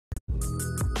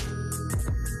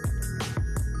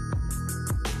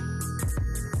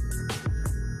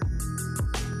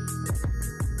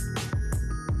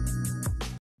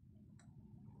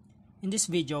In this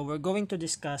video, we're going to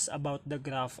discuss about the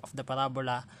graph of the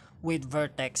parabola with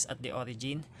vertex at the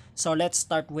origin. So let's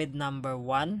start with number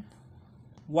 1.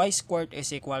 Y squared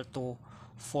is equal to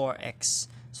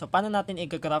 4x. So paano natin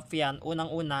i-graph yan?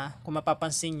 Unang-una, kung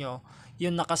mapapansin nyo,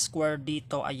 yung naka-square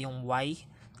dito ay yung y.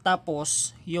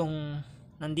 Tapos, yung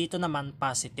nandito naman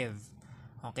positive.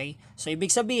 Okay? So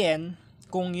ibig sabihin,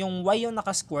 kung yung y yung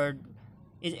naka-squared,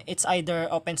 it's either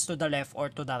opens to the left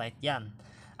or to the right yan.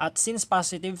 At since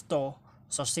positive to,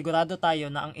 so sigurado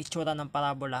tayo na ang itsura ng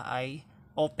parabola ay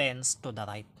opens to the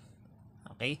right.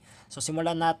 Okay? So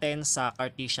simulan natin sa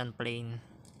Cartesian plane.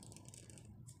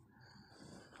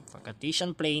 For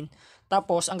Cartesian plane.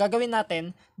 Tapos, ang gagawin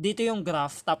natin, dito yung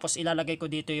graph, tapos ilalagay ko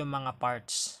dito yung mga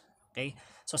parts. Okay?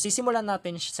 So sisimulan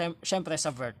natin syempre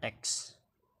sa vertex.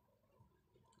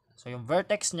 So yung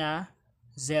vertex niya,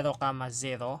 0,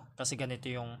 0, kasi ganito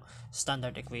yung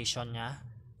standard equation niya.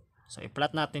 So,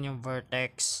 i-plot natin yung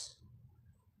vertex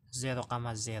 0,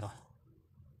 0.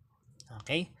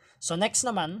 Okay? So, next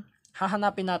naman,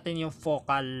 hahanapin natin yung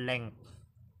focal length.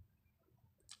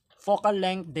 Focal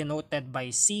length denoted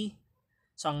by C.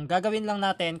 So, ang gagawin lang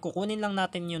natin, kukunin lang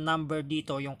natin yung number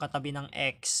dito, yung katabi ng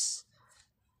X.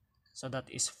 So, that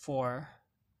is 4.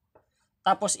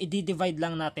 Tapos, i-divide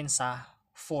lang natin sa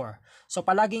 4. So,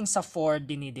 palaging sa 4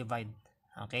 dinidivide.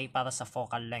 Okay? Para sa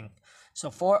focal length. So,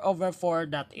 4 over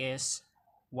 4, that is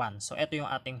 1. So, ito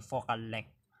yung ating focal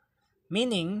length.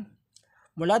 Meaning,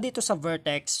 mula dito sa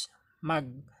vertex,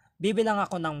 magbibilang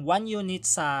ako ng 1 unit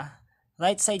sa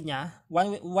right side niya,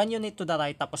 1 unit to the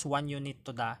right, tapos 1 unit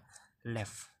to the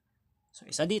left. So,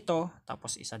 isa dito,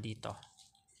 tapos isa dito.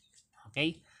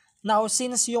 Okay? Now,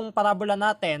 since yung parabola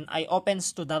natin ay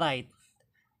opens to the right,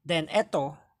 then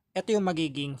ito yung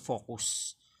magiging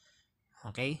focus.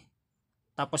 Okay?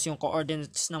 Tapos yung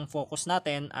coordinates ng focus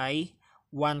natin ay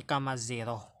 1,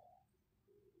 0.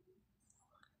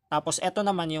 Tapos ito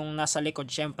naman yung nasa likod,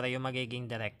 syempre yung magiging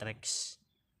directrix.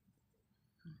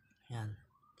 Yan.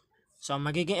 So ang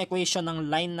magiging equation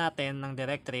ng line natin ng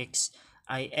directrix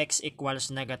ay x equals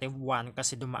 -1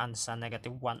 kasi dumaan sa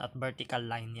 -1 at vertical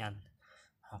line yan.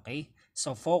 Okay?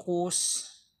 So focus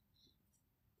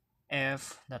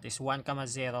F, that is 1,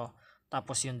 0.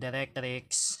 Tapos yung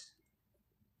directrix,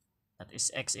 that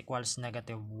is x equals -1.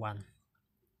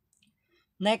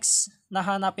 Next,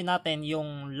 nahanapin natin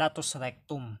yung latus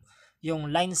rectum, yung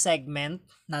line segment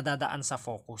na dadaan sa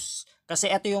focus. Kasi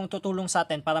ito yung tutulong sa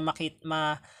atin para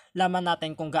malaman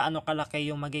natin kung gaano kalaki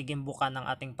yung magiging buka ng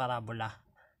ating parabola.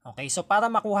 Okay, so para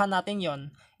makuha natin yon,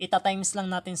 ita-times lang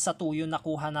natin sa 2 yung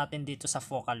nakuha natin dito sa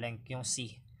focal length, yung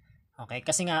C. Okay,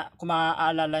 kasi nga, kung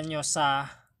maaalala nyo sa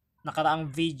nakaraang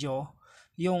video,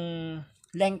 yung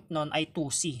length nun ay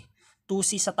 2C.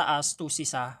 2C sa taas, 2C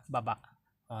sa baba.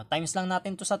 Times lang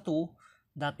natin to sa 2.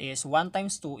 That is 1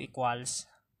 times 2 equals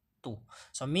 2.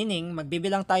 So meaning,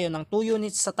 magbibilang tayo ng 2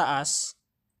 units sa taas,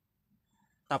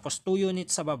 tapos 2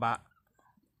 units sa baba.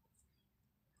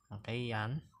 Okay,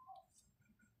 yan.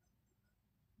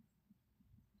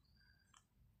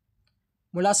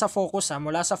 Mula sa focus,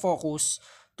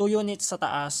 2 units sa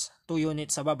taas, 2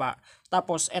 units sa baba.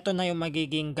 Tapos, ito na yung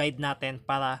magiging guide natin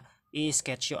para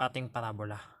i-sketch yung ating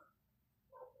parabola.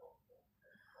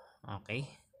 Okay.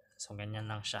 So, ganyan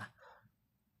lang siya.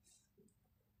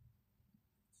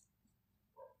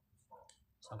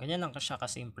 So, ganyan lang siya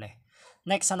kasimple.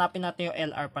 Next, hanapin natin yung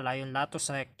LR pala, yung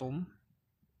latus rectum.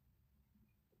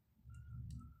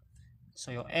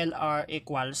 So, yung LR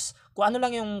equals, kung ano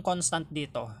lang yung constant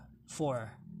dito,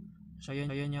 4. So, yun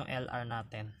yung LR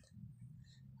natin.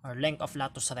 Or length of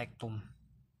latus rectum.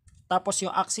 Tapos,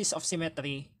 yung axis of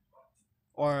symmetry,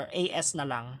 or AS na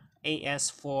lang, AS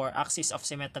for axis of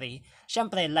symmetry.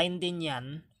 Syempre, line din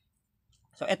yan.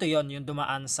 So, ito yon yung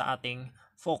dumaan sa ating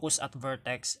focus at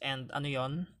vertex. And ano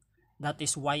yon? That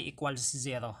is y equals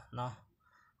 0. No?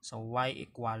 So, y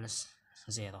equals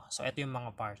 0. So, ito yung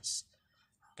mga parts.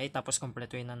 Okay, tapos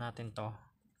kumpletuin na natin to.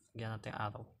 Lagyan natin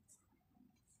arrow.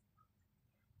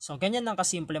 So, ganyan lang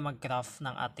kasimple mag-graph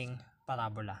ng ating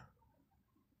parabola.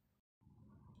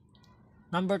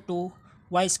 Number 2,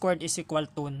 y squared is equal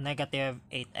to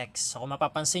 -8x. So, kung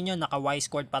mapapansin nyo, naka-y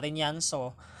squared pa rin yan.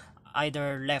 So,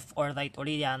 either left or right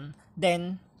ulit yan.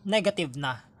 Then, negative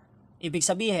na. Ibig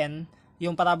sabihin,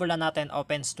 yung parabola natin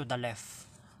opens to the left.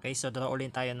 Okay, so draw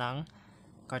ulit tayo ng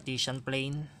Cartesian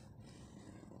plane.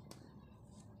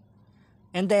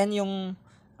 And then, yung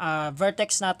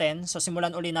vertex natin, so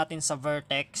simulan ulit natin sa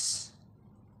vertex.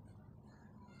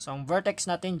 So, ang vertex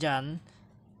natin dyan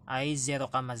ay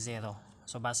 0, 0.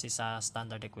 So, base sa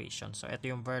standard equation. So, ito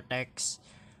yung vertex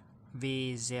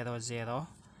V00.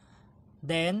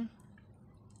 Then,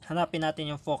 hanapin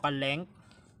natin yung focal length.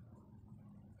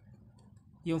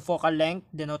 yung focal length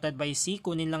denoted by C,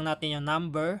 kunin lang natin yung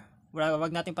number.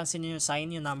 Wag natin pansinin yung sign,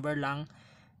 yung number lang,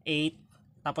 8.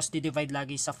 Tapos di-divide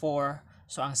lagi sa 4.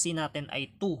 So ang C natin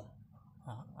ay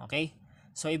 2. Okay?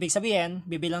 So ibig sabihin,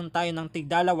 bibilang tayo ng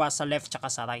tigdalawa sa left tsaka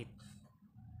sa right.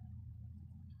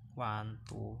 1,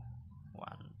 2,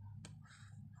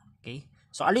 1. Okay?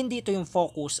 So alin dito yung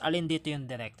focus, alin dito yung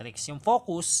directrix. Yung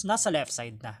focus nasa left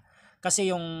side na.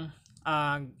 Kasi yung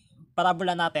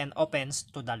parabola natin opens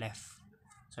to the left.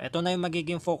 So ito na yung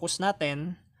magiging focus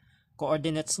natin.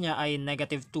 Coordinates niya ay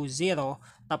negative 2, 0.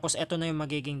 Tapos ito na yung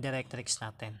magiging directrix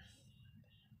natin.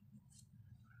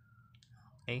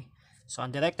 Okay? So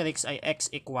ang directrix ay x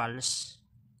equals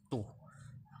 2.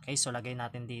 Okay, so lagay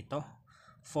natin dito.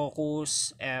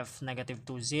 Focus f negative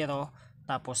 2, 0.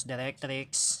 Tapos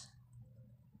directrix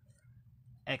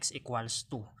x equals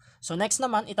 2. So next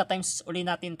naman, ita-times uli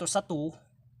natin to sa 2.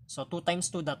 So 2 times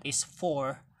 2, that is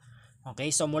 4.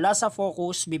 Okay, so mula sa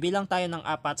focus, bibilang tayo ng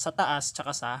 4 sa taas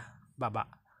tsaka sa baba.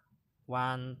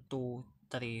 1, 2,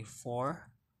 3,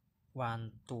 4.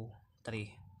 1, 2, 3,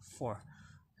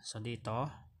 4. So dito.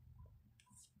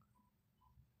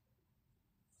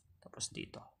 Tapos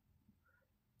dito.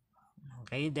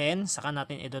 Okay, then saka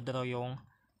natin i-draw yung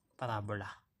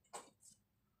parabola.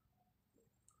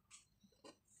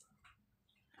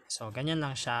 So ganyan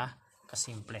lang siya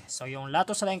kasimple. So yung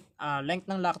latus length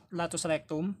ng latus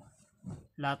rectum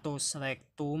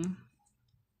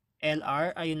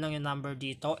LR, ayun lang yung number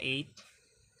dito, 8.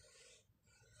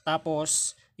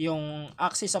 Tapos yung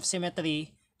axis of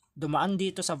symmetry dumaan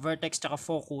dito sa vertex tsaka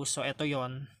focus. So ito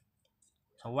yon.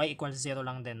 So y equals 0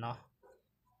 lang din, no?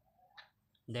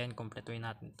 Then kumpletuhin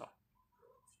natin to.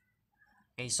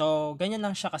 Okay, so ganyan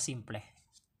lang siya kasimple.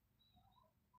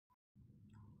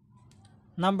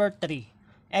 Number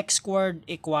 3, x squared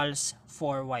equals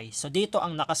 4y. So dito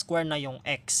ang naka-square na yung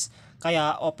x.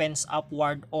 Kaya opens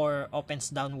upward or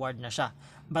opens downward na siya.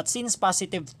 But since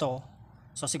positive to,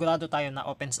 so sigurado tayo na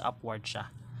opens upward siya.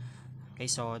 Okay,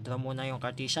 so draw muna yung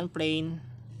Cartesian plane.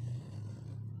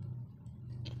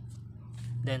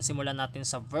 Then simulan natin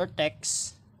sa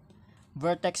vertex.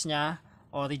 Vertex niya,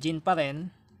 origin pa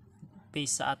rin,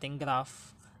 based sa ating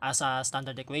graph, sa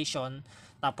standard equation.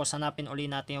 Tapos hanapin uli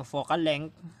natin yung focal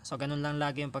length. So ganun lang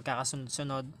lagi yung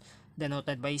pagkakasunod-sunod,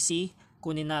 denoted by C.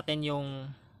 Kunin natin yung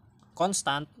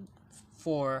constant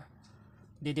 4,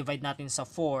 di-divide natin sa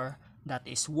 4, that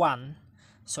is 1.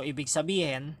 So ibig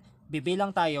sabihin,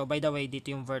 bibilang tayo, by the way,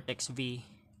 dito yung vertex V.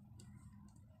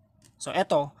 So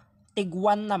eto, tig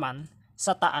 1 naman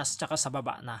sa taas tsaka sa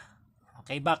baba na.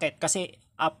 Okay, bakit? Kasi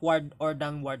upward or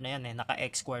downward na yan,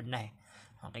 naka-x squared na .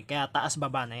 Okay, kaya taas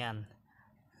baba na yan.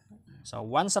 So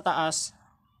 1 sa taas,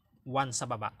 1 sa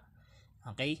baba.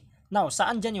 Okay? Now,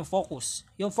 saan dyan yung focus?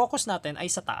 Yung focus natin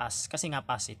ay sa taas kasi nga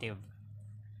positive.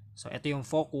 So ito yung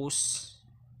focus.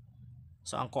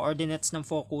 So ang coordinates ng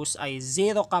focus ay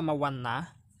 0, 1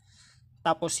 na.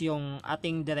 Tapos yung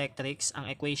ating directrix, ang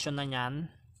equation na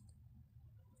niyan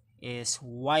is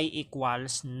y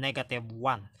equals negative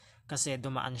 1. Kasi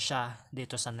dumaan siya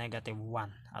dito sa negative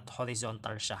 1 at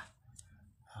horizontal siya.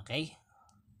 Okay?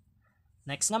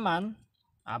 Next naman,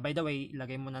 by the way,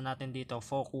 lagay muna natin dito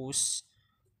focus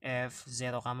f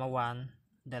 0,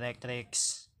 1,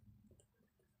 directrix,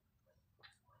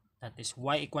 that is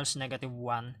y equals negative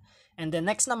 1. And then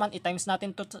next naman, i-times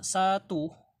natin to sa 2.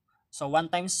 So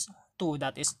 1 times 2,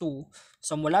 that is 2.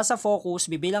 So mula sa focus,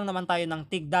 bibilang naman tayo ng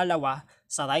tig-dalawa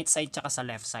sa right side tsaka sa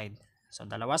left side. So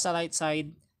dalawa sa right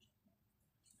side,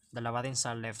 dalawa rin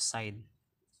sa left side.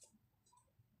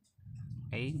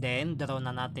 Okay, then draw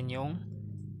na natin yung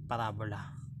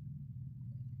parabola.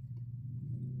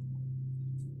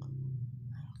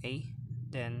 Okay,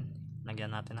 then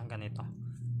lagyan natin ng ganito.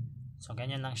 So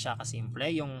ganyan lang siya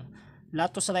kasimple. Yung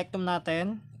latus rectum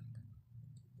natin,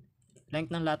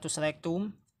 length ng latus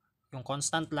rectum, yung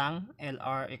constant lang,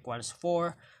 LR equals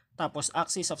 4. Tapos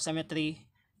axis of symmetry,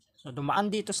 so dumaan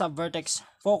dito sa vertex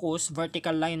focus,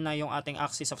 vertical line na yung ating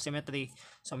axis of symmetry.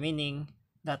 So meaning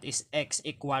that is x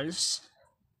equals,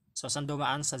 so saan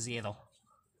dumaan? Sa 0.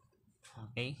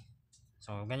 Okay,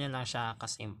 so ganyan lang siya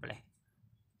kasimple.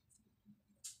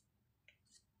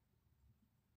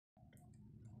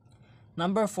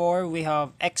 Number 4, we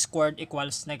have x squared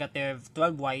equals negative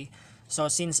 12y. So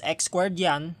since x squared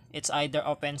yan, it's either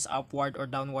opens upward or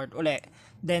downward uli.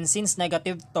 Then since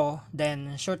negative to,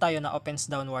 then sure tayo na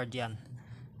opens downward yan.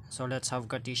 So let's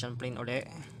have Cartesian plane uli.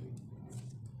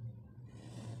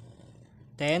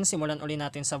 Then simulan uli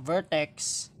natin sa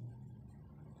vertex.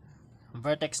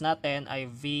 Vertex natin ay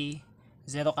v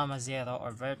 0, 0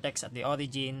 or vertex at the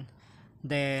origin.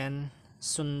 Then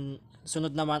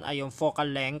sunod naman ay yung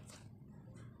focal length.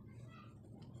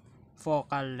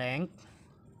 focal length.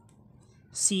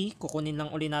 C, kukunin lang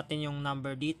uli natin yung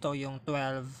number dito, yung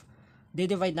 12.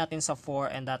 Di-divide natin sa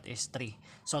 4 and that is 3.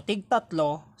 So, tig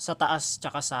tatlo sa taas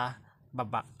tsaka sa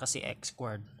baba kasi x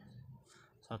squared.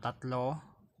 So, tatlo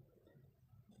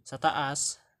sa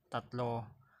taas, tatlo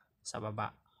sa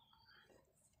baba.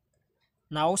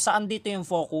 Now, saan dito yung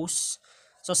focus?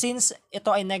 So, since ito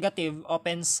ay negative,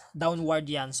 opens downward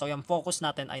yan. So, yung focus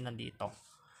natin ay nandito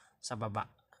sa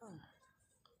baba.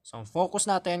 So, focus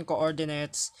natin,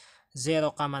 coordinates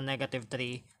 0, negative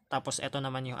 3. Tapos, ito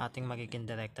naman yung ating magiging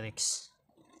directrix.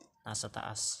 Nasa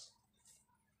taas.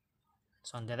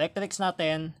 So, ang directrix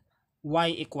natin,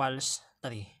 y equals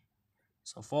 3.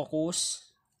 So,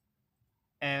 focus,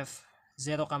 F,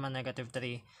 0, negative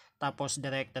 3. Tapos,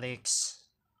 directrix,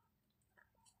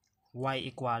 y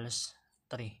equals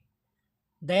 3.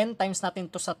 Then, times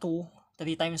natin to sa 2.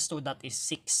 3 times 2, that is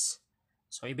 6.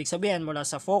 So, ibig sabihin, mula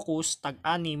sa focus,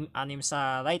 tag-6, 6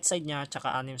 sa right side niya,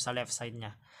 tsaka 6 sa left side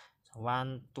niya. So,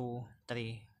 1, 2,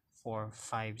 3, 4,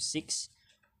 5, 6.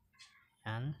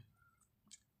 Yan.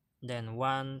 Then,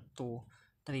 1, 2,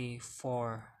 3,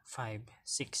 4, 5,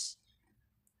 6.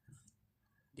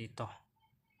 Dito.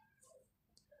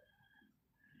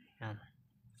 Yan.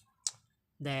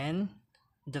 Then,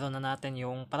 draw na natin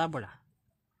yung parabola.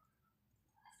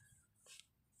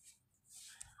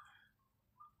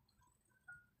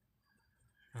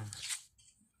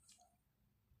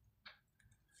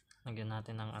 Lagyan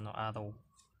natin ng arrow.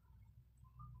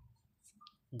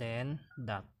 Then,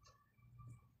 dot.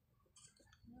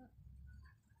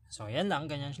 So, yan lang.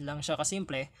 Ganyan lang siya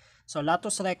kasimple. So,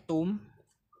 latus rectum.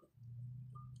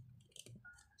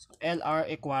 So, LR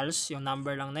equals, yung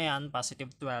number lang na yan, positive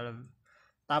 12.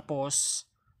 Tapos,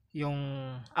 yung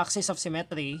axis of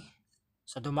symmetry,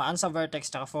 so, dumaan sa vertex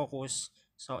tsaka focus.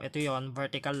 So, ito yon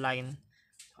vertical line.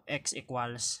 X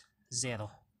equals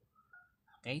 0.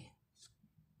 Okay?